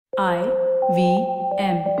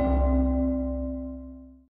IVM.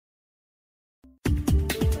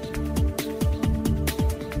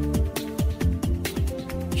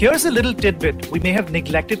 Here's a little tidbit we may have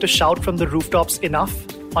neglected to shout from the rooftops enough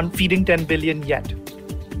on Feeding 10 Billion yet.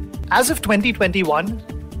 As of 2021,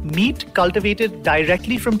 meat cultivated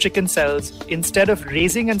directly from chicken cells instead of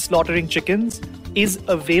raising and slaughtering chickens is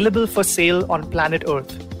available for sale on planet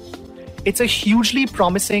Earth. It's a hugely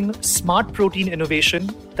promising, smart protein innovation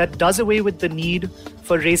that does away with the need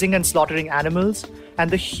for raising and slaughtering animals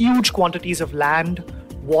and the huge quantities of land,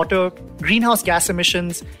 water, greenhouse gas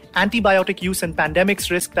emissions, antibiotic use, and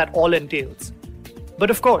pandemics risk that all entails.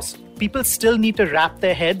 But of course, people still need to wrap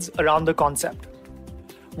their heads around the concept.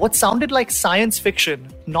 What sounded like science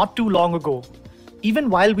fiction not too long ago,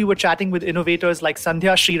 even while we were chatting with innovators like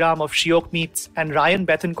Sandhya Shriram of Shiok Meats and Ryan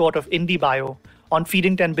Bethencourt of IndieBio on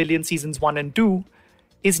Feeding 10 Billion Seasons 1 and 2,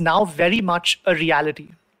 is now very much a reality.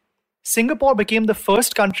 Singapore became the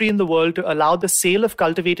first country in the world to allow the sale of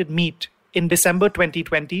cultivated meat in December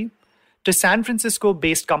 2020 to San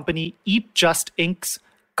Francisco-based company Eat Just Inc.'s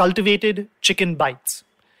Cultivated Chicken Bites.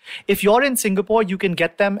 If you're in Singapore, you can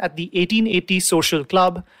get them at the 1880 Social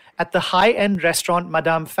Club, at the high-end restaurant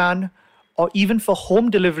Madame Fan, or even for home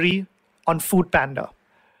delivery on Foodpanda.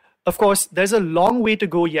 Of course, there's a long way to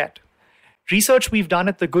go yet. Research we've done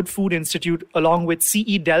at the Good Food Institute along with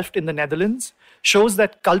CE Delft in the Netherlands shows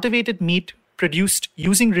that cultivated meat produced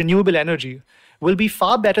using renewable energy will be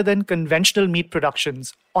far better than conventional meat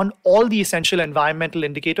productions on all the essential environmental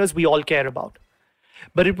indicators we all care about.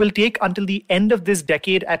 But it will take until the end of this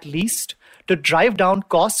decade at least to drive down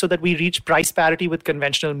costs so that we reach price parity with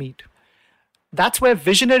conventional meat. That's where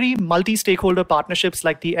visionary multi-stakeholder partnerships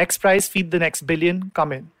like the X Prize Feed the Next Billion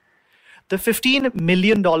come in. The $15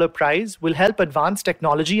 million prize will help advance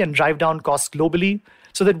technology and drive down costs globally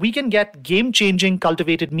so that we can get game-changing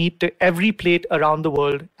cultivated meat to every plate around the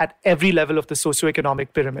world at every level of the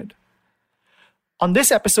socioeconomic pyramid. On this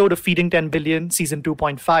episode of Feeding 10 Billion, Season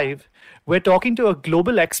 2.5, we're talking to a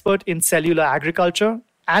global expert in cellular agriculture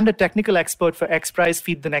and a technical expert for X Prize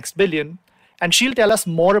Feed the Next Billion, and she'll tell us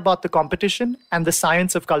more about the competition and the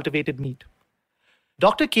science of cultivated meat.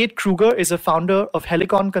 Dr. Kate Kruger is a founder of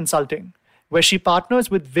Helicon Consulting, where she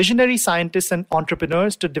partners with visionary scientists and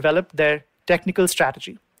entrepreneurs to develop their technical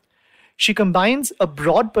strategy. She combines a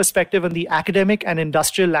broad perspective on the academic and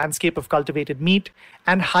industrial landscape of cultivated meat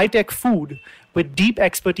and high-tech food with deep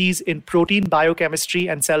expertise in protein biochemistry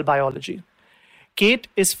and cell biology. Kate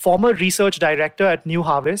is former research director at New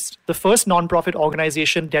Harvest, the first nonprofit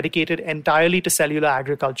organization dedicated entirely to cellular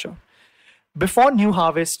agriculture. Before New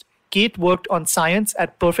Harvest, Kate worked on science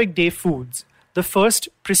at Perfect Day Foods, the first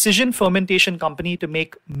precision fermentation company to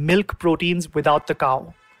make milk proteins without the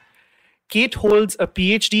cow. Kate holds a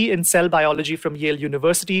PhD in cell biology from Yale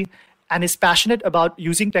University and is passionate about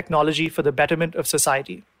using technology for the betterment of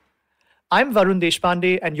society. I'm Varun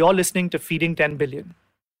Deshpande, and you're listening to Feeding 10 Billion.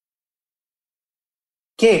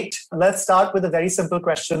 Kate, let's start with a very simple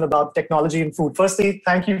question about technology in food. Firstly,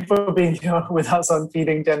 thank you for being here with us on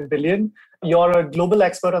Feeding 10 Billion. You're a global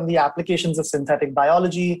expert on the applications of synthetic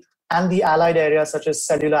biology and the allied areas such as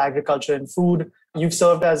cellular agriculture and food. You've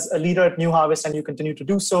served as a leader at New Harvest and you continue to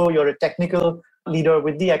do so. You're a technical leader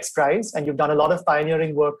with the X Prize, and you've done a lot of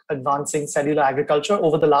pioneering work advancing cellular agriculture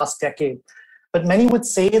over the last decade. But many would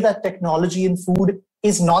say that technology in food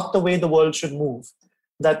is not the way the world should move,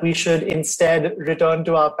 that we should instead return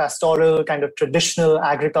to our pastoral, kind of traditional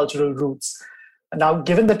agricultural roots. Now,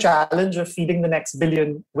 given the challenge of feeding the next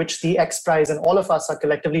billion, which the X Prize and all of us are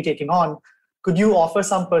collectively taking on, could you offer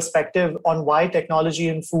some perspective on why technology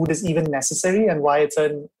in food is even necessary and why it's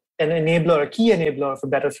an enabler, a key enabler for a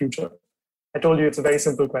better future? I told you it's a very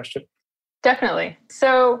simple question. Definitely.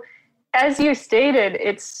 So, as you stated,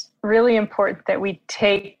 it's really important that we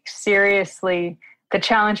take seriously the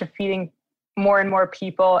challenge of feeding more and more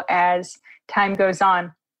people as time goes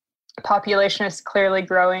on. Population is clearly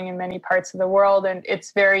growing in many parts of the world, and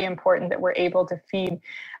it's very important that we're able to feed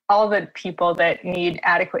all the people that need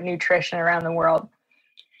adequate nutrition around the world.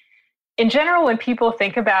 In general, when people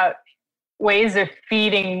think about ways of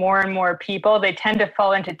feeding more and more people, they tend to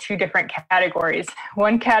fall into two different categories.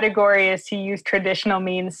 One category is to use traditional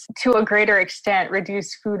means to a greater extent,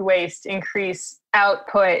 reduce food waste, increase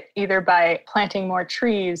output, either by planting more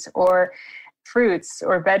trees or fruits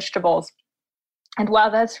or vegetables. And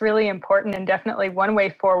while that's really important and definitely one way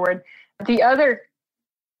forward, the other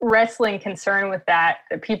wrestling concern with that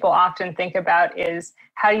people often think about is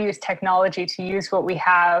how to use technology to use what we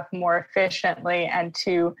have more efficiently and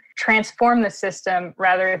to transform the system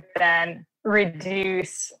rather than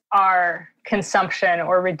reduce our consumption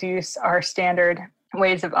or reduce our standard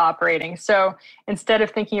ways of operating. So instead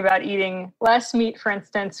of thinking about eating less meat, for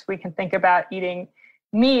instance, we can think about eating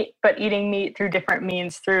meat, but eating meat through different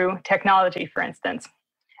means, through technology, for instance.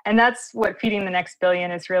 And that's what Feeding the Next Billion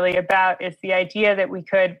is really about, is the idea that we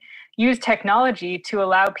could use technology to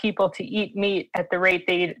allow people to eat meat at the rate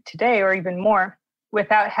they eat it today, or even more,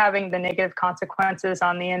 without having the negative consequences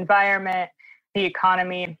on the environment, the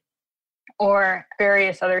economy, or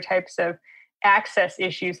various other types of access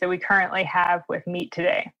issues that we currently have with meat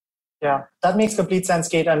today. Yeah, that makes complete sense,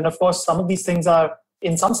 Kate. And of course, some of these things are,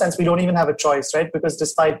 in some sense, we don't even have a choice, right? Because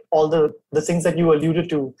despite all the things that you alluded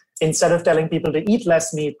to, instead of telling people to eat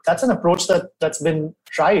less meat, that's an approach that's been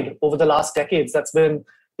tried over the last decades. That's been,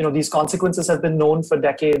 these consequences have been known for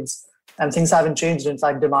decades and things haven't changed. In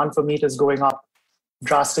fact, demand for meat is going up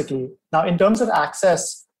drastically. Now, in terms of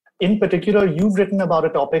access, in particular, you've written about a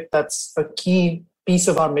topic that's a key piece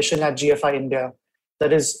of our mission at GFI India,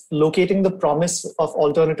 that is locating the promise of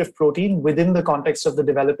alternative protein within the context of the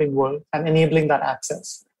developing world and enabling that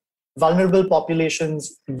access. Vulnerable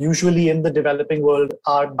populations, usually in the developing world,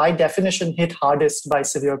 are by definition hit hardest by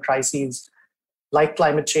severe crises like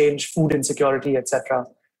climate change, food insecurity, etc.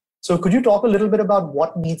 So could you talk a little bit about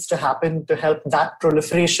what needs to happen to help that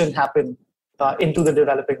proliferation happen into the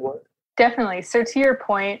developing world? Definitely. So to your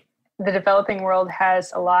point, the developing world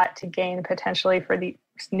has a lot to gain potentially for the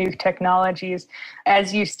new technologies,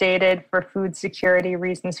 as you stated, for food security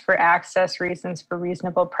reasons, for access reasons, for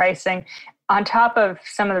reasonable pricing, on top of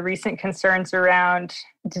some of the recent concerns around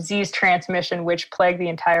disease transmission, which plague the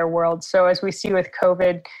entire world. So as we see with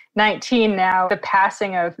COVID-19 now, the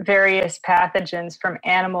passing of various pathogens from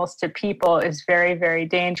animals to people is very, very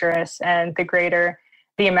dangerous. And the greater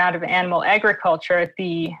the amount of animal agriculture,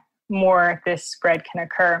 the more this spread can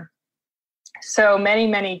occur. So many,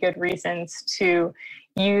 many good reasons to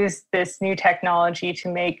use this new technology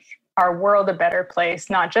to make our world a better place,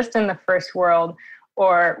 not just in the first world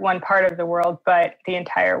or one part of the world, but the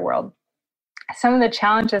entire world. Some of the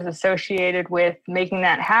challenges associated with making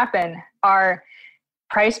that happen are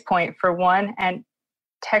price point for one, and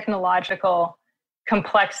technological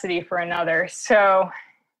complexity for another. So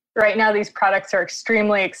right now, these products are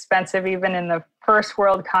extremely expensive, even in the first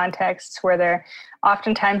world contexts where they're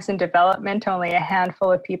oftentimes in development. Only a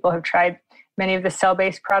handful of people have tried many of the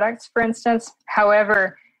cell-based products, for instance.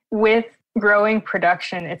 However, with growing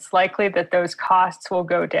production, it's likely that those costs will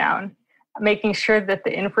go down. Making sure that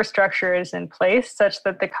the infrastructure is in place such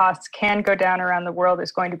that the costs can go down around the world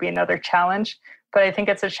is going to be another challenge. But I think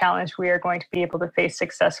it's a challenge we are going to be able to face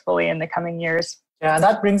successfully in the coming years. Yeah, and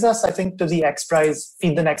that brings us, I think, to the X Prize,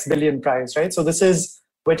 Feed the Next Billion Prize, right? So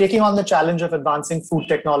we're taking on the challenge of advancing food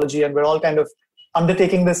technology, and we're all kind of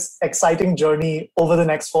undertaking this exciting journey over the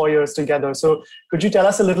next 4 years together. So could you tell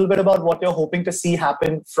us a little bit about what you're hoping to see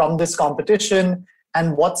happen from this competition,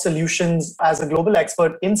 and what solutions, as a global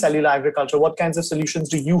expert in cellular agriculture, what kinds of solutions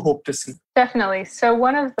do you hope to see? Definitely. So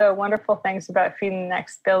one of the wonderful things about Feeding the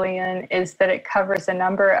Next Billion is that it covers a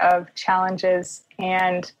number of challenges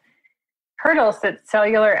and hurdles that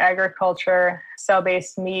cellular agriculture,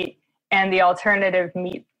 cell-based meat, and the alternative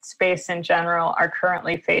meat space in general are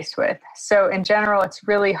currently faced with. So in general, it's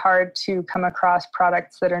really hard to come across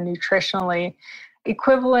products that are nutritionally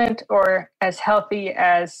equivalent or as healthy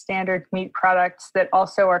as standard meat products that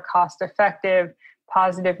also are cost effective,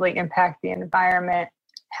 positively impact the environment,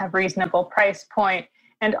 have reasonable price point,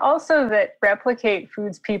 and also that replicate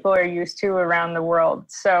foods people are used to around the world.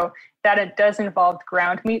 So that it does involve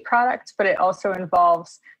ground meat products, but it also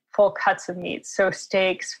involves full cuts of meat. So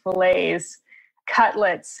steaks, fillets,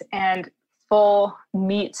 cutlets, and full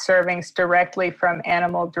meat servings directly from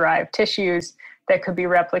animal-derived tissues that could be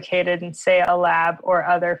replicated in, say, a lab or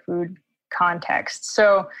other food contexts.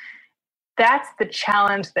 So that's the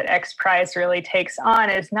challenge that X Prize really takes on,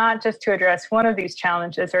 is not just to address one of these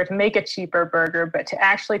challenges or to make a cheaper burger, but to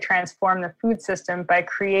actually transform the food system by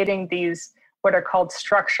creating these what are called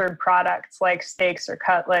structured products like steaks or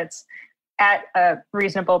cutlets at a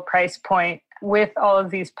reasonable price point with all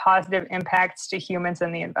of these positive impacts to humans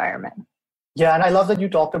and the environment. Yeah, and I love that you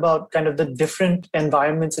talked about kind of the different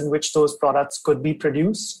environments in which those products could be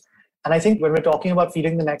produced. And I think when we're talking about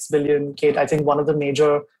Feeding the Next Billion, Kate, I think one of the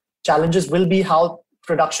major challenges will be how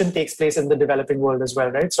production takes place in the developing world as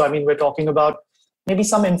well, right? So, I mean, we're talking about maybe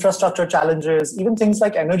some infrastructure challenges, even things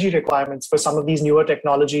like energy requirements for some of these newer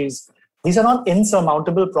technologies. These are not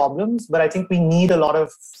insurmountable problems, but I think we need a lot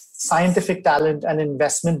of scientific talent and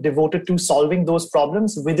investment devoted to solving those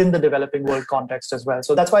problems within the developing world context as well.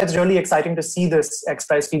 So that's why it's really exciting to see this X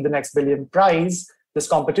Prize Feed the Next Billion prize, this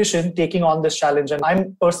competition, taking on this challenge. And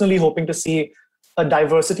I'm personally hoping to see a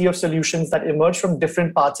diversity of solutions that emerge from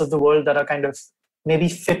different parts of the world that are kind of maybe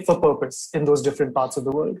fit for purpose in those different parts of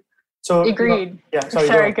the world. So agreed.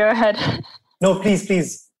 Sorry, go ahead. No,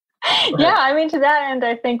 please. Yeah, I mean, to that end,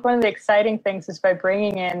 I think one of the exciting things is by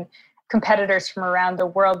bringing in competitors from around the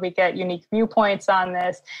world, we get unique viewpoints on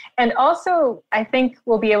this. And also, I think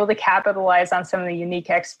we'll be able to capitalize on some of the unique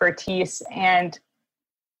expertise and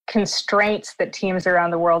constraints that teams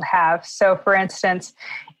around the world have. So, for instance,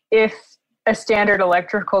 if a standard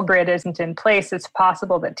electrical grid isn't in place, it's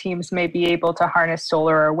possible that teams may be able to harness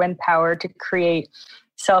solar or wind power to create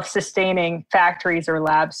self-sustaining factories or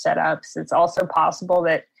lab setups. It's also possible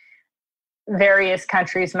that various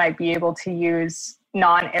countries might be able to use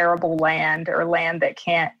non-arable land or land that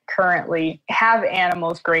can't currently have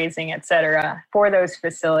animals grazing, et cetera, for those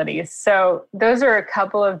facilities. So those are a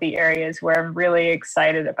couple of the areas where I'm really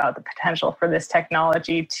excited about the potential for this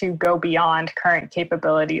technology to go beyond current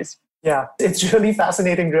capabilities. Yeah, it's really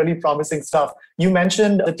fascinating, really promising stuff. You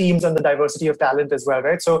mentioned the teams and the diversity of talent as well,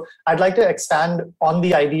 right? So I'd like to expand on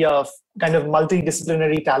the idea of kind of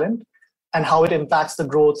multidisciplinary talent and how it impacts the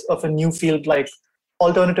growth of a new field like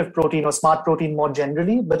alternative protein or smart protein more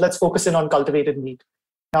generally, but let's focus in on cultivated meat.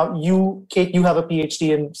 Now, Kate, you have a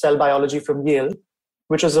PhD in cell biology from Yale,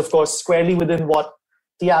 which is, of course, squarely within what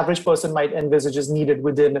the average person might envisage is needed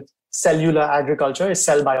within cellular agriculture, is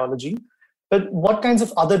cell biology. But what kinds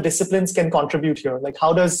of other disciplines can contribute here? Like,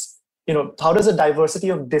 how does a diversity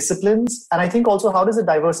of disciplines, and I think also how does a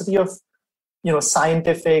diversity of,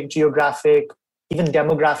 scientific, geographic, even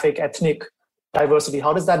demographic, ethnic diversity,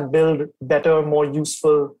 how does that build better, more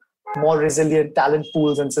useful, more resilient talent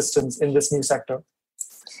pools and systems in this new sector?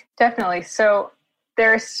 Definitely. So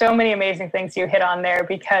there are so many amazing things you hit on there,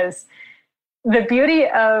 because the beauty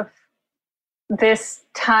of this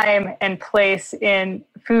time and place in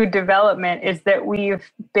food development is that we've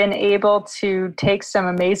been able to take some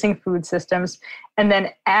amazing food systems and then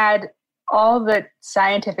add all the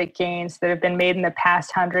scientific gains that have been made in the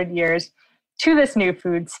past 100 years to this new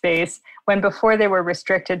food space, when before they were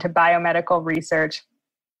restricted to biomedical research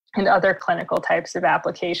and other clinical types of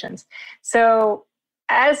applications. So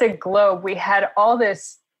as a globe, we had all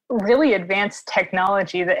this really advanced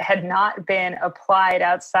technology that had not been applied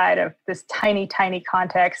outside of this tiny, tiny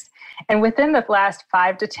context. And within the last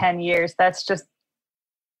 5 to 10 years, that's just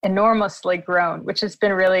enormously grown, which has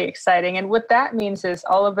been really exciting. And what that means is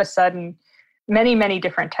all of a sudden, many, many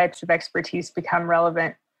different types of expertise become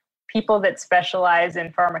relevant. People that specialize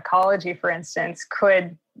in pharmacology, for instance,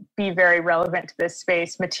 could be very relevant to this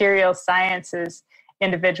space. Material sciences,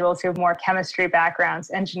 individuals who have more chemistry backgrounds,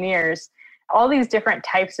 engineers, all these different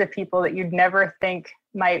types of people that you'd never think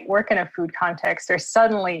might work in a food context are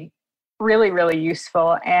suddenly really, really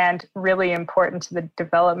useful and really important to the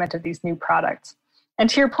development of these new products. And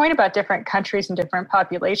to your point about different countries and different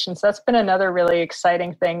populations, that's been another really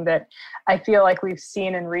exciting thing that I feel like we've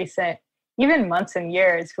seen in recent even months and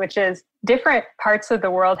years, which is different parts of the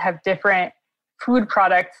world have different food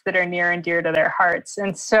products that are near and dear to their hearts.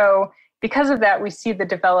 And so because of that, we see the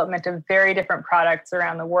development of very different products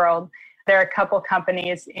around the world. There are a couple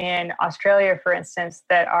companies in Australia, for instance,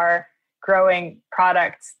 that are growing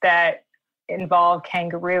products that involve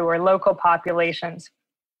kangaroo or local populations.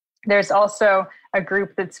 There's also a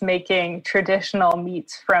group that's making traditional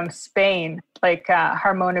meats from Spain, like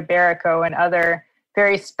Jamón Ibérico and other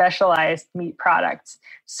very specialized meat products.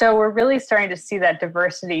 So we're really starting to see that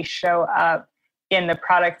diversity show up in the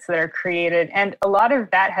products that are created. And a lot of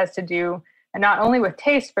that has to do not only with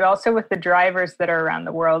taste, but also with the drivers that are around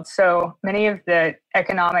the world. So many of the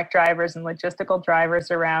economic drivers and logistical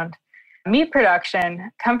drivers around meat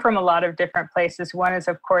production come from a lot of different places. One is,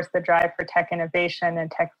 of course, the drive for tech innovation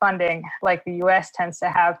and tech funding, like the US tends to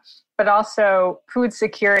have, but also food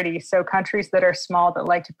security. So countries that are small that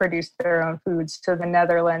like to produce their own foods, so the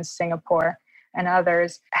Netherlands, Singapore, and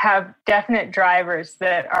others, have definite drivers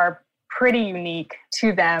that are pretty unique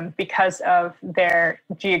to them because of their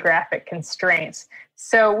geographic constraints.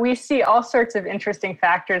 So we see all sorts of interesting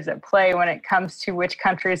factors at play when it comes to which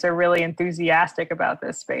countries are really enthusiastic about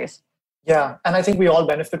this space. Yeah, and I think we all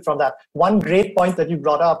benefit from that. One great point that you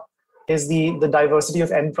brought up is the diversity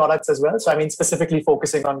of end products as well. So I mean, specifically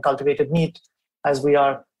focusing on cultivated meat, as we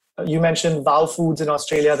are. You mentioned Vow Foods in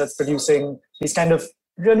Australia that's producing these kind of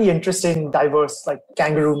really interesting, diverse, like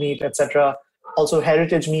kangaroo meat, etc. Also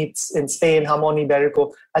heritage meats in Spain, Jamón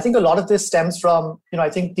Ibérico. I think a lot of this stems from,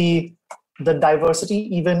 I think the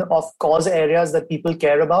diversity even of cause areas that people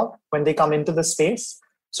care about when they come into the space.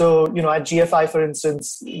 So, at GFI, for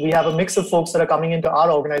instance, we have a mix of folks that are coming into our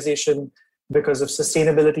organization because of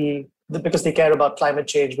sustainability, because they care about climate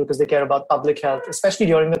change, because they care about public health. Especially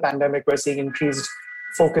during the pandemic, we're seeing increased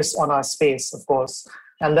focus on our space, of course.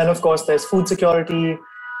 And then, of course, there's food security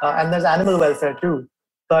and there's animal welfare too.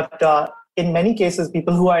 But in many cases,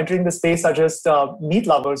 people who are entering the space are just meat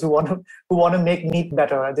lovers who want to make meat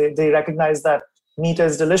better. They recognize that meat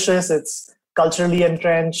is delicious. It's culturally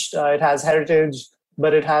entrenched. It has heritage,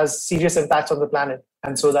 but it has serious impacts on the planet.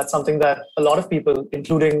 And so that's something that a lot of people,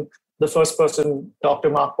 including the first person, Dr.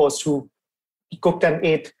 Mark Post, who cooked and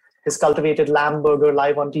ate his cultivated lamb burger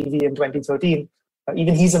live on TV in 2013,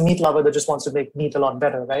 even he's a meat lover that just wants to make meat a lot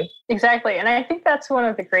better, right? Exactly. And I think that's one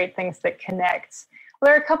of the great things that connects. Well,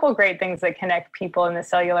 there are a couple of great things that connect people in the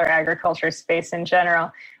cellular agriculture space in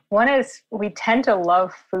general. One is we tend to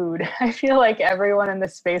love food. I feel like everyone in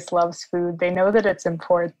this space loves food. They know that it's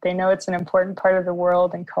important. They know it's an important part of the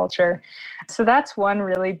world and culture. So that's one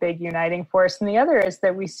really big uniting force. And the other is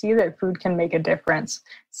that we see that food can make a difference.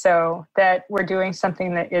 So that we're doing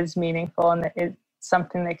something that is meaningful and that is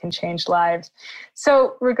something that can change lives.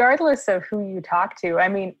 So regardless of who you talk to, I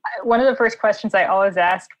mean, one of the first questions I always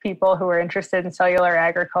ask people who are interested in cellular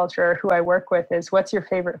agriculture or who I work with is, what's your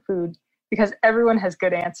favorite food? Because everyone has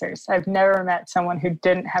good answers. I've never met someone who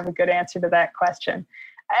didn't have a good answer to that question.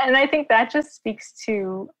 And I think that just speaks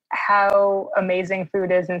to how amazing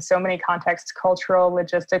food is in so many contexts: cultural,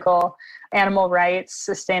 logistical, animal rights,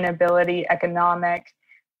 sustainability, economic.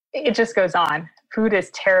 It just goes on. Food is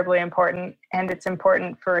terribly important, and it's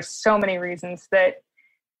important for so many reasons that,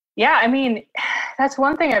 yeah, I mean, that's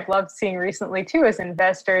one thing I've loved seeing recently too, as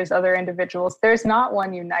investors, other individuals. There's not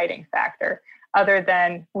one uniting factor other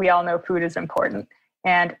than we all know food is important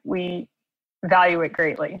and we value it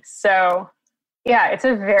greatly. So yeah, it's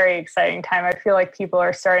a very exciting time. I feel like people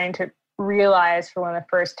are starting to realize for one of the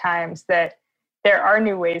first times that there are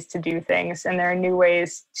new ways to do things, and there are new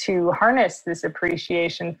ways to harness this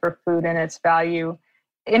appreciation for food and its value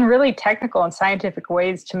in really technical and scientific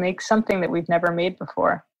ways to make something that we've never made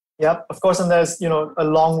before. Yep, of course, and there's a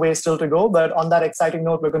long way still to go. But on that exciting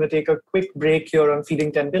note, we're going to take a quick break here on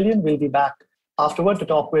Feeding 10 Billion. We'll be back afterward to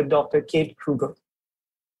talk with Dr. Kate Kruger.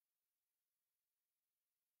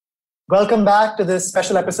 Welcome back to this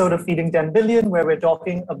special episode of Feeding 10 Billion, where we're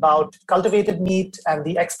talking about cultivated meat and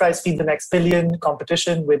the XPRIZE Feed the Next Billion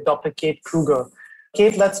competition with Dr. Kate Kruger.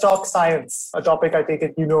 Kate, let's talk science, a topic I take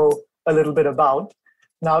it you know a little bit about.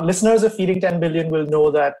 Now, listeners of Feeding 10 Billion will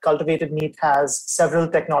know that cultivated meat has several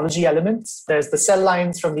technology elements. There's the cell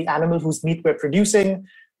lines from the animal whose meat we're producing,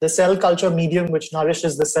 the cell culture medium, which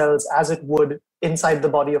nourishes the cells as it would inside the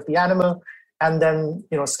body of the animal, and then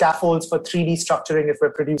scaffolds for 3D structuring if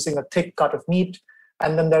we're producing a thick cut of meat.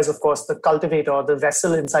 And then there's, of course, the cultivator, the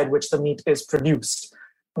vessel inside which the meat is produced.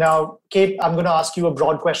 Now, Kate, I'm going to ask you a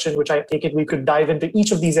broad question, which I take it we could dive into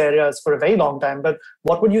each of these areas for a very long time. But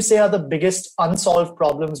what would you say are the biggest unsolved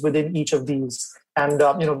problems within each of these? And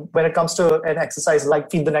when it comes to an exercise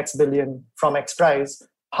like Feed the Next Billion from XPRIZE,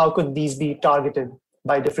 how could these be targeted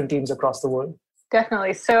by different teams across the world?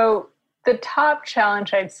 Definitely. So the top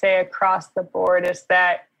challenge I'd say across the board is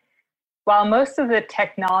that while most of the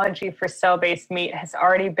technology for cell-based meat has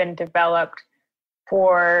already been developed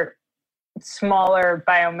for smaller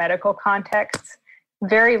biomedical contexts,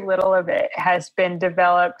 very little of it has been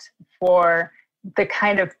developed for the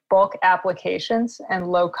kind of bulk applications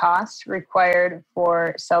and low cost required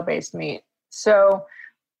for cell-based meat. So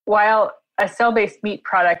while a cell-based meat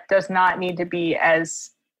product does not need to be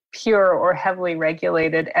as pure or heavily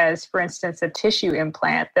regulated as, for instance, a tissue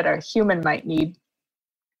implant that a human might need,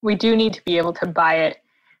 we do need to be able to buy it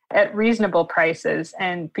at reasonable prices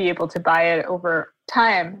and be able to buy it over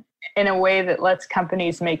time in a way that lets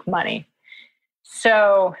companies make money.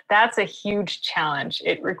 So that's a huge challenge.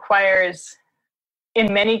 It requires,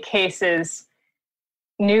 in many cases,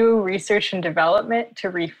 new research and development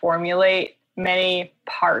to reformulate many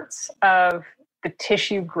parts of the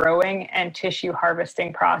tissue growing and tissue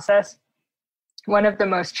harvesting process. One of the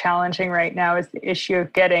most challenging right now is the issue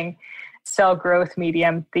of getting cell growth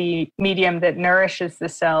medium, the medium that nourishes the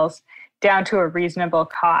cells, down to a reasonable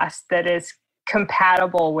cost that is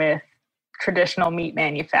compatible with traditional meat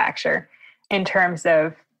manufacture in terms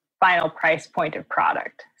of final price point of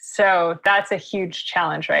product. So that's a huge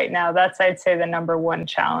challenge right now. That's, I'd say, the number one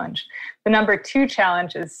challenge. The number two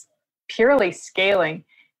challenge is purely scaling.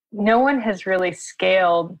 No one has really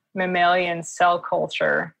scaled mammalian cell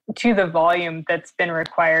culture to the volume that's been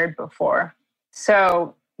required before.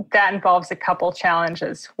 So that involves a couple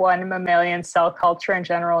challenges. One, mammalian cell culture in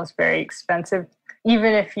general is very expensive,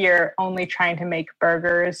 even if you're only trying to make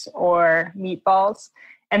burgers or meatballs.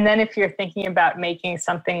 And then if you're thinking about making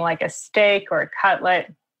something like a steak or a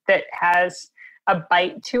cutlet that has a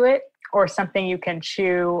bite to it, or something you can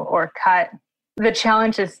chew or cut, the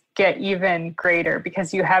challenges get even greater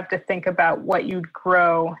because you have to think about what you'd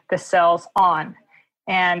grow the cells on.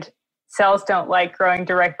 And cells don't like growing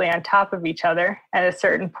directly on top of each other. At a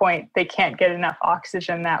certain point, they can't get enough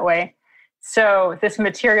oxygen that way. So this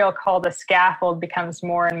material called a scaffold becomes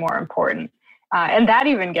more and more important. And that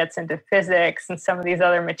even gets into physics and some of these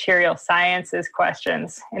other material sciences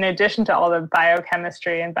questions, in addition to all the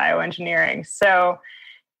biochemistry and bioengineering. So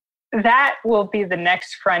that will be the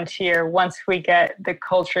next frontier once we get the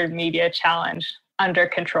cultured media challenge under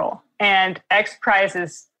control. And XPRIZE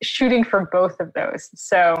is shooting for both of those.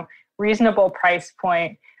 So reasonable price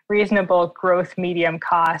point, reasonable growth medium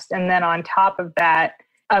cost, and then on top of that,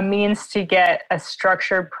 a means to get a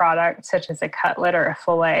structured product such as a cutlet or a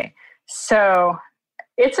fillet. So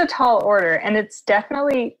it's a tall order, and it's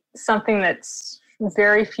definitely something that's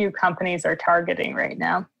very few companies are targeting right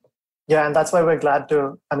now. Yeah, and that's why we're glad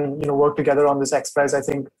to, work together on this XPRIZE, I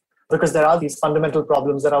think, because there are these fundamental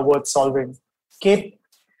problems that are worth solving. Kate,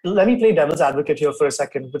 let me play devil's advocate here for a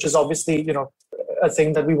second, which is obviously, a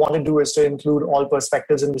thing that we want to do is to include all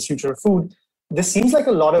perspectives in the future of food. This seems like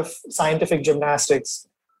a lot of scientific gymnastics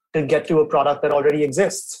to get to a product that already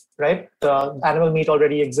exists, right? Animal meat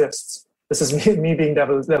already exists. This is me being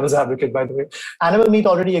devil's advocate, by the way. Animal meat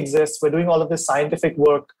already exists. We're doing all of this scientific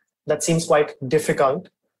work that seems quite difficult.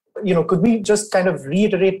 Could we just kind of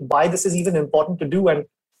reiterate why this is even important to do? And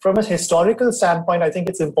from a historical standpoint, I think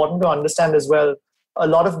it's important to understand as well a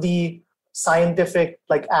lot of the scientific,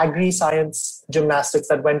 like agri-science gymnastics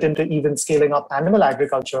that went into even scaling up animal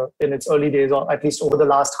agriculture in its early days, or at least over the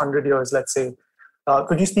last 100 years, let's say.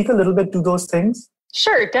 Could you speak a little bit to those things?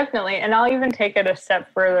 Sure, definitely. And I'll even take it a step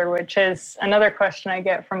further, which is another question I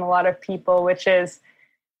get from a lot of people, which is,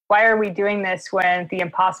 why are we doing this when the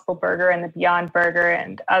Impossible Burger and the Beyond Burger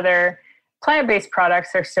and other plant-based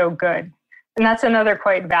products are so good? And that's another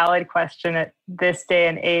quite valid question at this day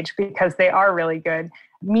and age, because they are really good.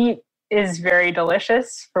 Meat is very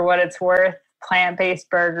delicious for what it's worth. Plant-based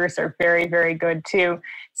burgers are very, very good too.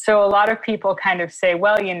 So a lot of people kind of say,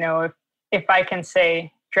 well, if I can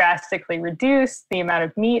say drastically reduce the amount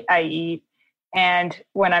of meat I eat, and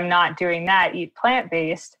when I'm not doing that, eat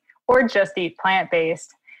plant-based or just eat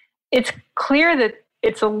plant-based, it's clear that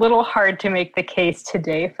it's a little hard to make the case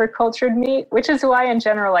today for cultured meat, which is why in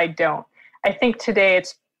general I don't. I think today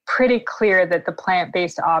it's pretty clear that the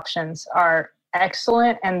plant-based options are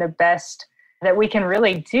excellent and the best that we can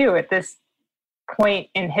really do at this point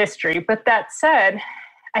in history. But that said,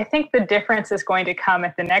 I think the difference is going to come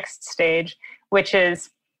at the next stage, which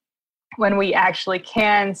is when we actually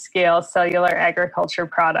can scale cellular agriculture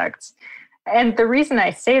products. And the reason I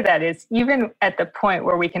say that is even at the point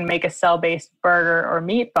where we can make a cell-based burger or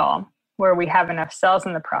meatball, where we have enough cells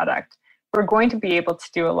in the product, we're going to be able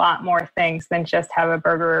to do a lot more things than just have a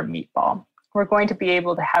burger or meatball. We're going to be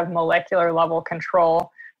able to have molecular level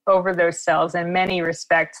control over those cells in many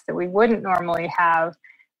respects that we wouldn't normally have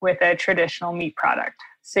with a traditional meat product.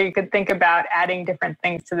 So you could think about adding different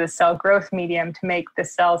things to the cell growth medium to make the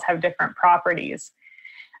cells have different properties.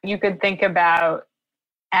 You could think about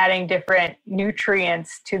adding different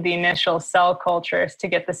nutrients to the initial cell cultures to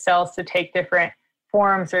get the cells to take different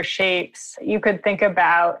forms or shapes. You could think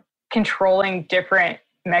about controlling different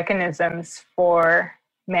mechanisms for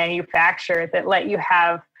manufacture that let you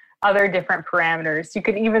have other different parameters. You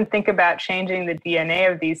could even think about changing the DNA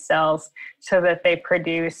of these cells so that they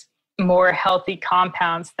produce more healthy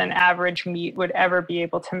compounds than average meat would ever be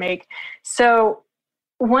able to make. So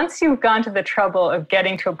once you've gone to the trouble of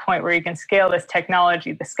getting to a point where you can scale this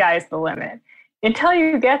technology, the sky's the limit. Until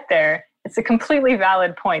you get there, it's a completely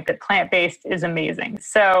valid point that plant-based is amazing.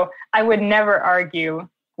 So I would never argue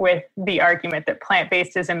with the argument that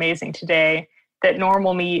plant-based is amazing today, that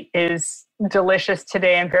normal meat is delicious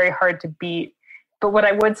today and very hard to beat. But what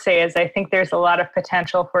I would say is I think there's a lot of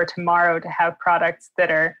potential for tomorrow to have products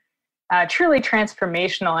that are truly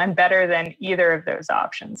transformational and better than either of those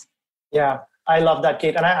options. Yeah, I love that,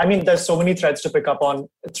 Kate. And I mean, there's so many threads to pick up on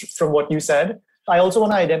from what you said. I also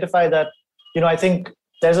want to identify that, I think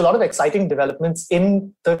there's a lot of exciting developments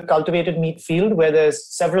in the cultivated meat field where there's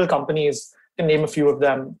several companies, I can name a few of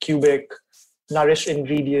them, Cubic, Nourish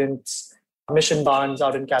Ingredients, Mission Barns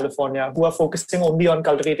out in California, who are focusing only on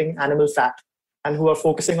cultivating animal fat and who are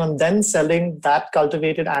focusing on then selling that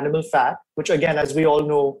cultivated animal fat, which again, as we all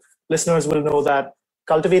know, listeners will know that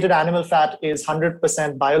cultivated animal fat is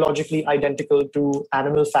 100% biologically identical to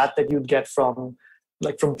animal fat that you'd get from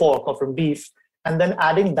pork or from beef, and then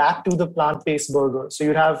adding that to the plant-based burger. So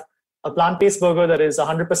you'd have a plant-based burger that is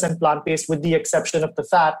 100% plant-based with the exception of the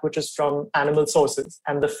fat, which is from animal sources.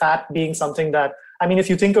 And the fat being something that, if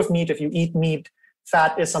you think of meat, if you eat meat,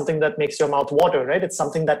 fat is something that makes your mouth water, right? It's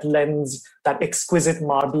something that lends that exquisite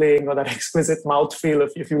marbling or that exquisite mouthfeel.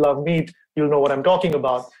 If you love meat, you'll know what I'm talking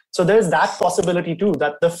about. So there's that possibility too,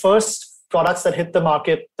 that the first products that hit the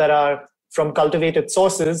market that are from cultivated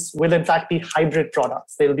sources will in fact be hybrid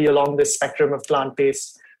products. They'll be along this spectrum of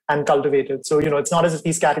plant-based and cultivated. So, it's not as if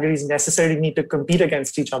these categories necessarily need to compete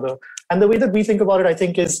against each other. And the way that we think about it, I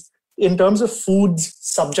think, is in terms of food's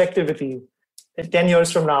subjectivity. 10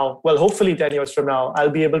 years from now, well, hopefully 10 years from now, I'll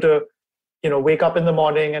be able to, wake up in the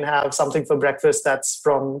morning and have something for breakfast that's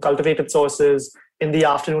from cultivated sources. In the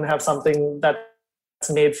afternoon, have something that's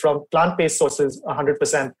made from plant-based sources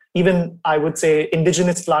 100%. Even, I would say,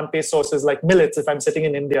 indigenous plant-based sources like millets. If I'm sitting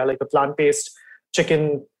in India, like a plant-based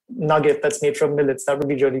chicken nugget that's made from millets, that would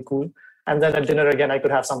be really cool. And then at dinner, again, I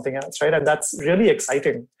could have something else, right? And that's really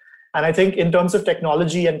exciting. And I think in terms of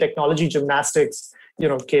technology and technology gymnastics,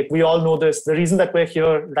 Kate, we all know this. The reason that we're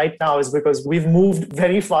here right now is because we've moved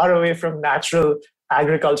very far away from natural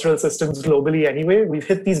agricultural systems globally anyway. We've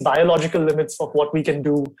hit these biological limits of what we can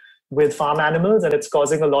do with farm animals, and it's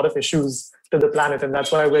causing a lot of issues to the planet. And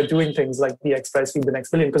that's why we're doing things like the Express Feed the Next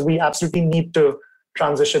Billion, because we absolutely need to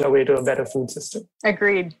transition away to a better food system.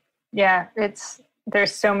 Agreed. Yeah,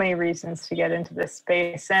 there's so many reasons to get into this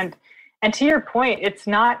space. And to your point, it's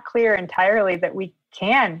not clear entirely that we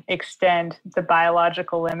can extend the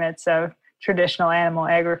biological limits of traditional animal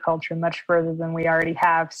agriculture much further than we already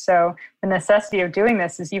have. So the necessity of doing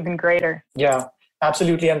this is even greater. Yeah,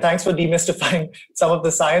 absolutely. And thanks for demystifying some of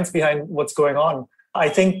the science behind what's going on. I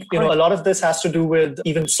think, a lot of this has to do with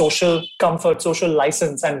even social comfort, social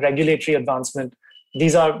license, and regulatory advancement.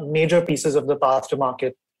 These are major pieces of the path to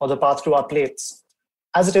market or the path to our plates,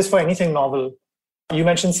 as it is for anything novel. You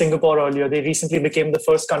mentioned Singapore earlier. They recently became the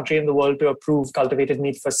first country in the world to approve cultivated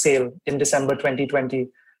meat for sale in December 2020.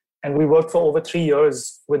 And we worked for over 3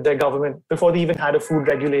 years with their government. Before they even had a food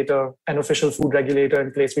regulator, an official food regulator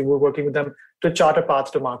in place, we were working with them to chart a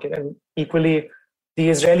path to market. And equally, the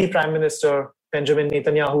Israeli Prime Minister, Benjamin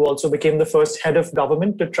Netanyahu, also became the first head of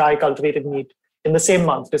government to try cultivated meat in the same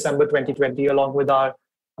month, December 2020, along with our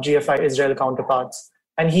GFI Israel counterparts.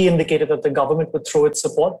 And he indicated that the government would throw its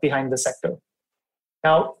support behind the sector.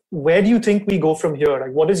 Now, where do you think we go from here?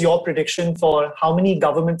 Like, what is your prediction for how many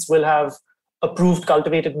governments will have approved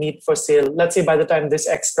cultivated meat for sale, let's say by the time this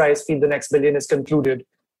X Prize Feed the Next Billion is concluded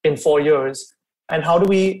in 4 years? And how do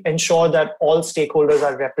we ensure that all stakeholders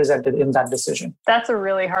are represented in that decision? That's a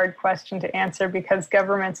really hard question to answer because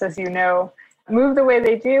governments, as you know, move the way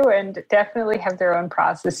they do and definitely have their own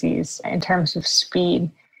processes in terms of speed.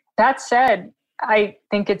 That said, I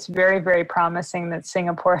think it's very, very promising that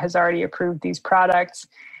Singapore has already approved these products.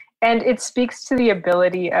 And it speaks to the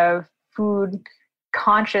ability of food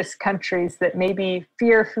conscious countries that maybe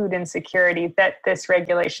fear food insecurity that this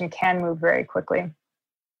regulation can move very quickly.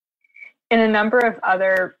 In a number of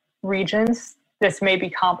other regions, this may be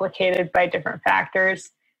complicated by different factors.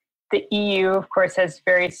 The EU, of course, has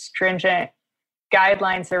very stringent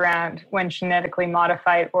guidelines around when genetically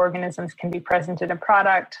modified organisms can be present in a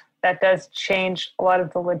product. That does change a lot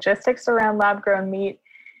of the logistics around lab-grown meat.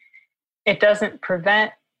 It doesn't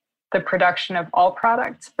prevent the production of all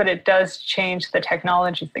products, but it does change the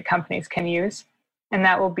technologies that companies can use. And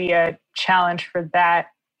that will be a challenge for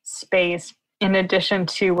that space, in addition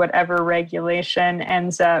to whatever regulation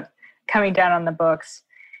ends up coming down on the books.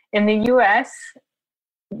 In the US,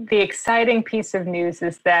 the exciting piece of news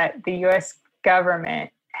is that the US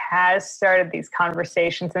government has started these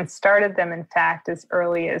conversations and started them, in fact, as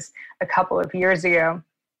early as a couple of years ago,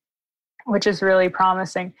 which is really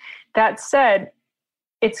promising. That said,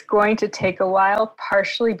 it's going to take a while,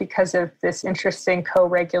 partially because of this interesting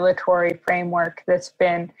co-regulatory framework that's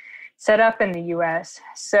been set up in the US.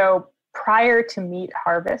 So prior to meat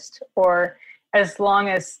harvest, or as long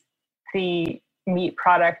as the meat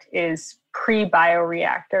product is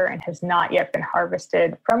pre-bioreactor and has not yet been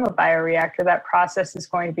harvested from a bioreactor, that process is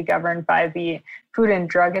going to be governed by the Food and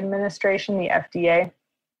Drug Administration, the FDA.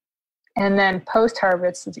 And then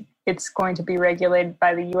post-harvest, it's going to be regulated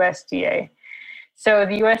by the USDA. So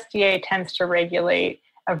the USDA tends to regulate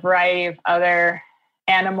a variety of other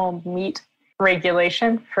animal meat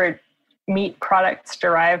regulation for meat products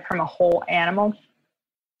derived from a whole animal.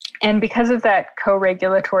 And because of that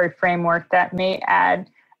co-regulatory framework, that may add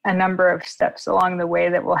a number of steps along the way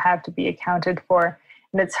that will have to be accounted for.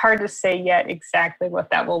 And it's hard to say yet exactly what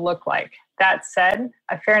that will look like. That said,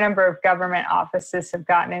 a fair number of government offices have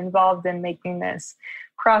gotten involved in making this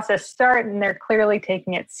process start, and they're clearly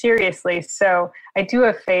taking it seriously. So I do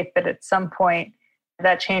have faith that at some point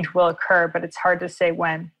that change will occur, but it's hard to say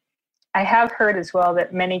when. I have heard as well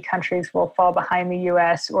that many countries will fall behind the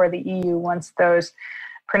US or the EU once those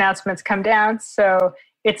pronouncements come down. So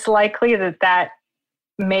it's likely that that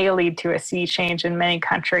may lead to a sea change in many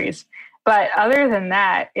countries. But other than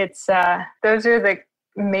that, it's those are the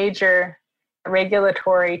major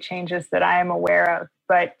regulatory changes that I am aware of.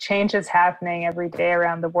 But change is happening every day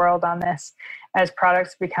around the world on this as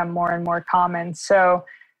products become more and more common. So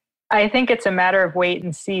I think it's a matter of wait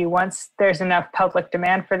and see. Once there's enough public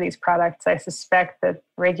demand for these products, I suspect that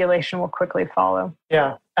regulation will quickly follow.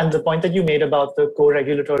 Yeah. And the point that you made about the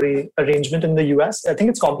co-regulatory arrangement in the US, I think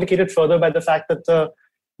it's complicated further by the fact that the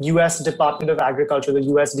US Department of Agriculture, the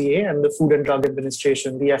USDA, and the Food and Drug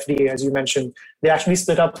Administration, the FDA, as you mentioned, they actually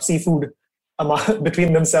split up seafood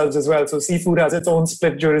between themselves as well. So seafood has its own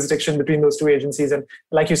split jurisdiction between those two agencies. And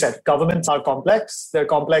like you said, governments are complex. They're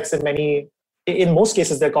complex in most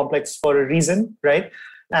cases, they're complex for a reason, right?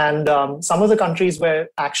 And some of the countries where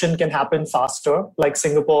action can happen faster, like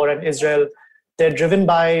Singapore and Israel, they're driven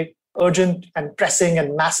by urgent and pressing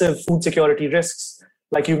and massive food security risks,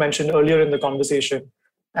 like you mentioned earlier in the conversation.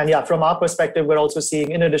 And yeah, from our perspective, we're also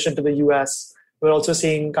seeing, in addition to the US, we're also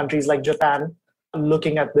seeing countries like Japan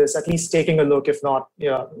looking at this, at least taking a look, if not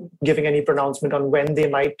giving any pronouncement on when they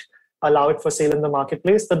might allow it for sale in the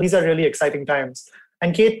marketplace. But these are really exciting times.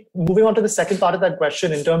 And Kate, moving on to the second part of that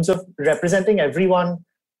question, in terms of representing everyone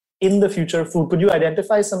in the future of food, could you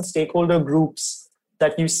identify some stakeholder groups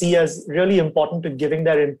that you see as really important to giving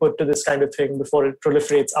their input to this kind of thing before it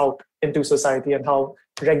proliferates out into society, and how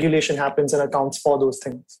regulation happens and accounts for those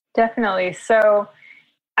things? Definitely. So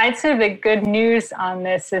I'd say the good news on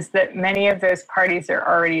this is that many of those parties are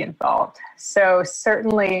already involved. So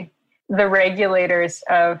certainly the regulators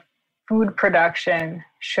of food production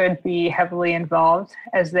should be heavily involved,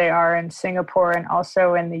 as they are in Singapore and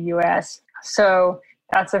also in the US. So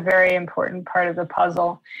that's a very important part of the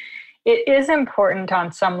puzzle. It is important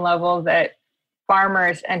on some level that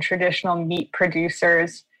farmers and traditional meat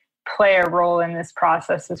producers play a role in this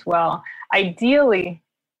process as well. Ideally,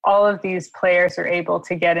 all of these players are able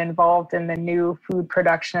to get involved in the new food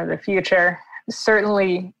production of the future.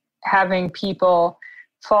 Certainly, having people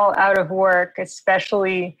fall out of work,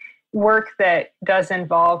 especially work that does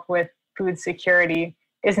involve with food security,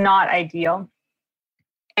 is not ideal.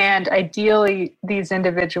 And ideally, these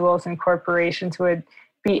individuals and corporations would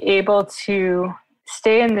be able to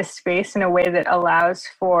stay in this space in a way that allows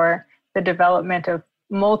for the development of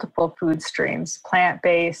multiple food streams,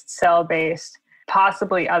 plant-based, cell-based,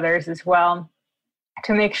 possibly others as well,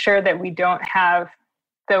 to make sure that we don't have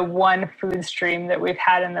the one food stream that we've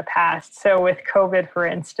had in the past. So with COVID, for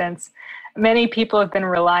instance, many people have been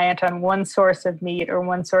reliant on one source of meat or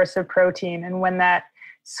one source of protein. And when that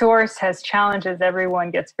source has challenges,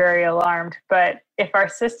 everyone gets very alarmed. But if our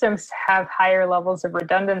systems have higher levels of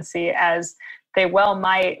redundancy, as they well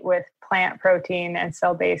might with plant protein and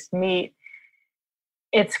cell-based meat,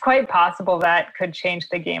 it's quite possible that could change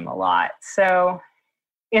the game a lot. So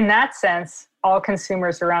in that sense, all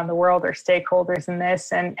consumers around the world are stakeholders in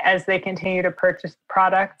this. And as they continue to purchase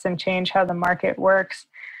products and change how the market works,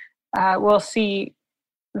 we'll see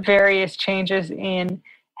various changes in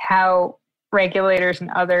how regulators and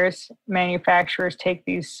others, manufacturers, take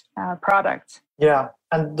these products. Yeah,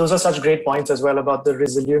 and those are such great points as well about the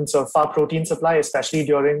resilience of our protein supply, especially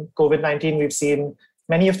during COVID-19. We've seen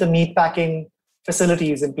many of the meat packing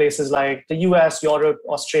facilities in places like the US, Europe,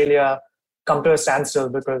 Australia come to a standstill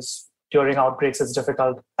because during outbreaks it's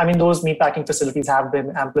difficult. I mean, those meatpacking facilities have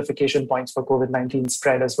been amplification points for COVID-19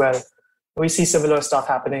 spread as well. We see similar stuff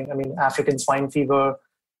happening. I mean, African swine fever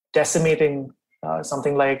decimating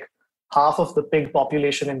something like half of the pig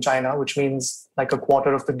population in China, which means like a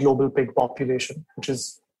quarter of the global pig population, which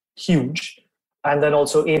is huge. And then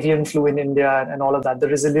also avian flu in India and all of that. The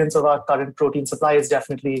resilience of our current protein supply is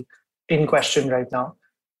definitely in question right now.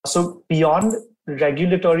 So beyond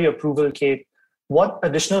regulatory approval, Kate, what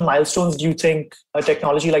additional milestones do you think a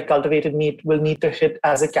technology like cultivated meat will need to hit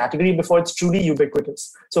as a category before it's truly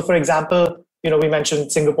ubiquitous? So for example, we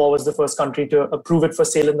mentioned Singapore was the first country to approve it for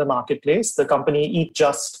sale in the marketplace. The company Eat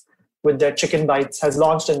Just, with their chicken bites, has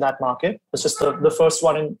launched in that market. It's just the first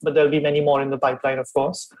one, but there'll be many more in the pipeline, of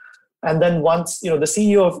course. And then once, the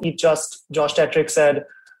CEO of Eat Just, Josh Tetrick, said,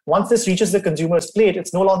 once this reaches the consumer's plate,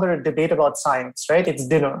 it's no longer a debate about science, right? It's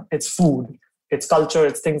dinner, it's food, it's culture,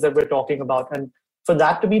 it's things that we're talking about. And for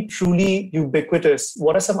that to be truly ubiquitous,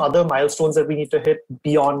 what are some other milestones that we need to hit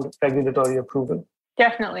beyond regulatory approval?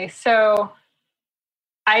 Definitely. So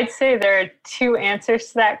I'd say there are two answers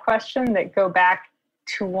to that question that go back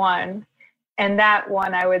to one. And that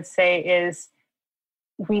one, I would say, is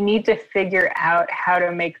we need to figure out how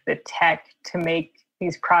to make the tech to make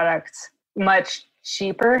these products much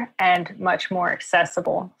cheaper and much more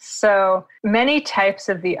accessible. So many types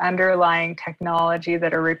of the underlying technology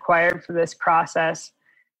that are required for this process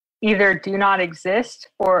either do not exist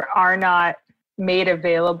or are not made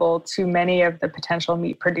available to many of the potential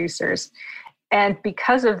meat producers. And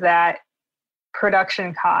because of that,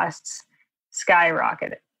 production costs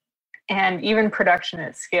skyrocketed. And even production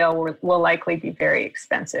at scale will likely be very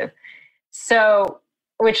expensive. So,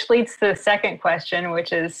 which leads to the second question,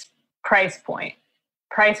 which is price point.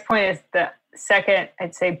 Price point is the second,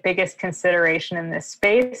 I'd say, biggest consideration in this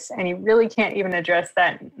space. And you really can't even address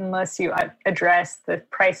that unless you address the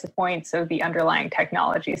price points of the underlying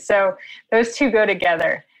technology. So those two go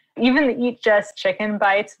together. Even the Eat Just chicken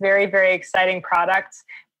bites, very, very exciting products,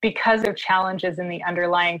 because of challenges in the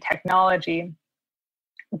underlying technology.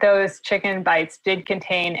 Those chicken bites did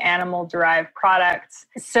contain animal-derived products.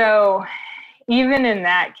 So even in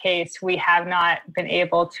that case, we have not been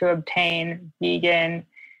able to obtain vegan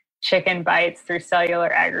chicken bites through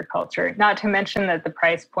cellular agriculture, not to mention that the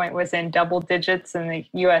price point was in double digits in the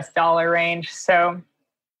US dollar range. So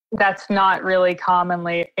that's not really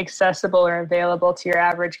commonly accessible or available to your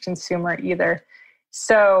average consumer either.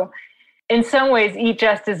 So in some ways, Eat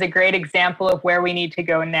Just is a great example of where we need to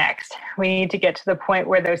go next. We need to get to the point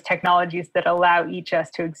where those technologies that allow Eat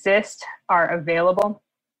Just to exist are available.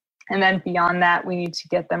 And then beyond that, we need to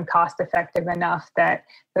get them cost effective enough that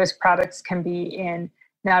those products can be in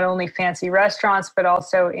not only fancy restaurants, but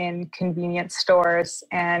also in convenience stores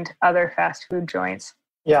and other fast food joints.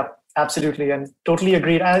 Yeah, absolutely. And totally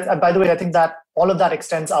agreed. And by the way, I think that all of that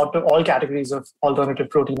extends out to all categories of alternative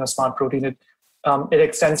protein or smart protein. It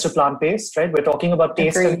extends to plant-based, right? We're talking about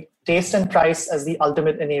taste and price as the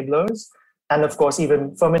ultimate enablers. And of course,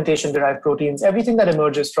 even fermentation-derived proteins, everything that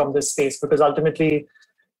emerges from this space, because ultimately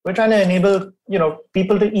we're trying to enable,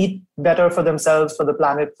 people to eat better for themselves, for the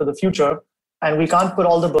planet, for the future. And we can't put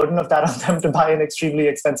all the burden of that on them to buy an extremely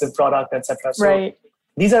expensive product, etc. So right.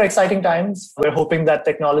 These are exciting times. We're hoping that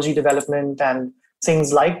technology development and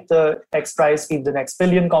things like the XPRIZE Feed the Next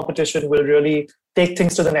Billion competition will really take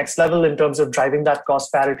things to the next level in terms of driving that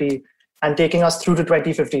cost parity and taking us through to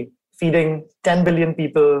 2050, feeding 10 billion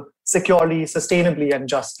people securely, sustainably, and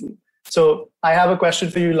justly. So I have a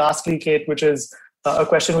question for you lastly, Kate, which is a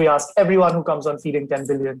question we ask everyone who comes on Feeding 10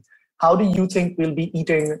 Billion. How do you think we'll be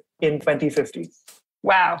eating in 2050?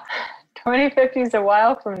 Wow, 2050 is a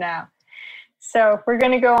while from now. So if we're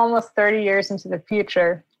going to go almost 30 years into the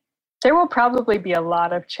future, there will probably be a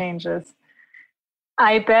lot of changes.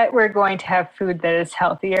 I bet we're going to have food that is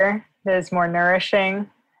healthier, that is more nourishing,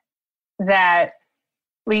 that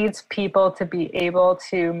leads people to be able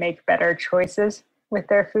to make better choices with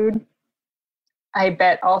their food. I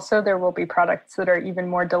bet also there will be products that are even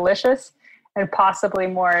more delicious and possibly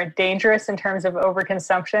more dangerous in terms of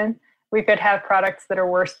overconsumption. We could have products that are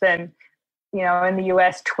worse than, in the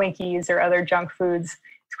US, Twinkies or other junk foods.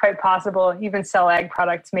 It's quite possible even cell egg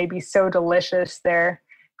products may be so delicious they're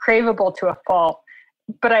craveable to a fault.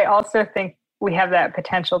 But I also think we have that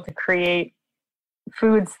potential to create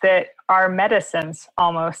foods that are medicines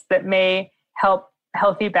almost, that may help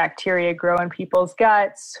healthy bacteria grow in people's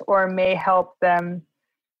guts or may help them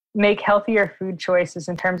make healthier food choices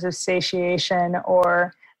in terms of satiation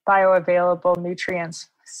or bioavailable nutrients.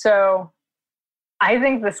 So I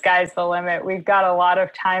think the sky's the limit. We've got a lot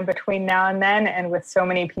of time between now and then, and with so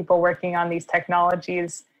many people working on these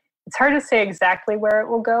technologies, it's hard to say exactly where it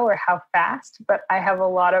will go or how fast, but I have a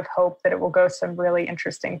lot of hope that it will go some really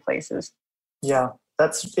interesting places. Yeah,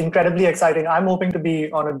 that's incredibly exciting. I'm hoping to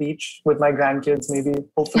be on a beach with my grandkids, maybe.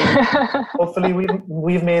 Hopefully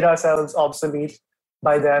we've made ourselves obsolete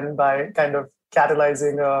by then by kind of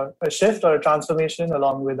catalyzing a shift or a transformation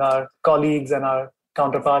along with our colleagues and our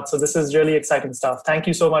counterparts. So this is really exciting stuff. Thank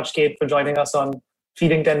you so much, Kate, for joining us on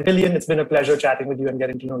Feeding 10 Billion. It's been a pleasure chatting with you and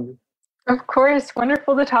getting to know you. Of course.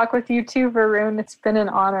 Wonderful to talk with you too, Varun. It's been an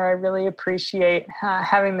honor. I really appreciate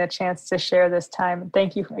having the chance to share this time.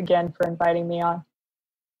 Thank you again for inviting me on.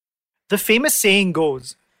 The famous saying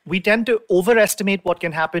goes, we tend to overestimate what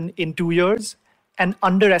can happen in 2 years and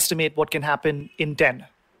underestimate what can happen in 10.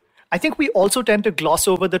 I think we also tend to gloss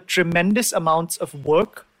over the tremendous amounts of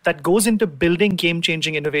work that goes into building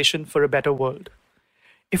game-changing innovation for a better world.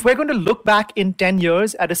 If we're going to look back in 10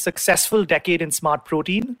 years at a successful decade in smart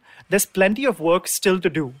protein, there's plenty of work still to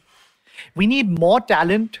do. We need more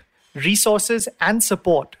talent, resources, and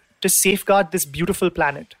support to safeguard this beautiful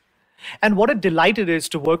planet. And what a delight it is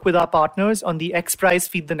to work with our partners on the XPRIZE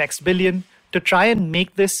Feed the Next Billion to try and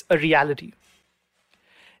make this a reality.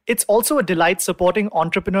 It's also a delight supporting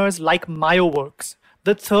entrepreneurs like MyoWorks,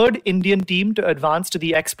 the third Indian team to advance to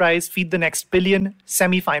the X Prize Feed the Next Billion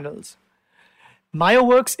semi-finals.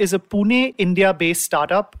 MyoWorks is a Pune, India-based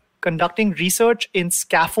startup conducting research in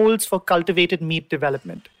scaffolds for cultivated meat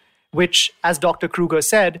development, which, as Dr. Kruger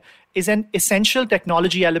said, is an essential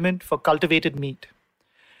technology element for cultivated meat.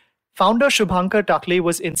 Founder Shubhankar Takle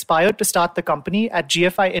was inspired to start the company at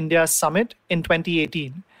GFI India's summit in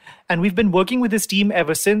 2018, and we've been working with his team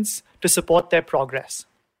ever since to support their progress.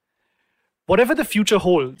 Whatever the future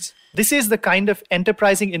holds, this is the kind of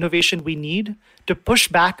enterprising innovation we need to push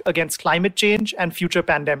back against climate change and future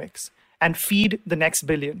pandemics and feed the next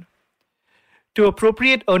billion. To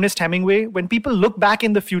appropriate Ernest Hemingway, when people look back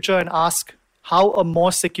in the future and ask how a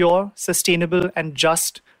more secure, sustainable, and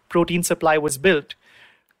just protein supply was built,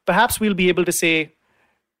 perhaps we'll be able to say,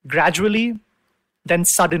 gradually, then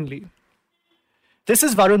suddenly. This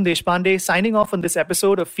is Varun Deshpande signing off on this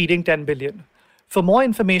episode of Feeding 10 Billion. For more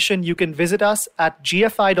information, you can visit us at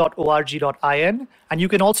gfi.org.in, and you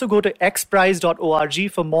can also go to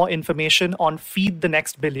xprize.org for more information on Feed the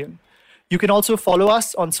Next Billion. You can also follow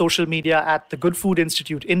us on social media at the Good Food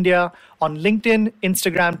Institute India, on LinkedIn,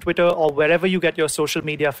 Instagram, Twitter, or wherever you get your social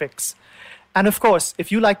media fix. And of course,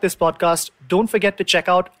 if you like this podcast, don't forget to check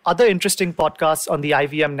out other interesting podcasts on the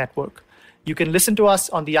IVM network. You can listen to us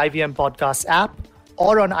on the IVM Podcasts app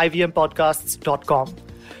or on ivmpodcasts.com.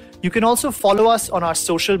 You can also follow us on our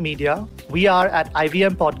social media. We are at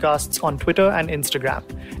IVM Podcasts on Twitter and Instagram.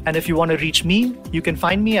 And if you want to reach me, you can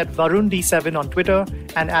find me at VarunD7 on Twitter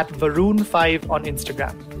and at Varun5 on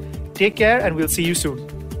Instagram. Take care, and we'll see you soon.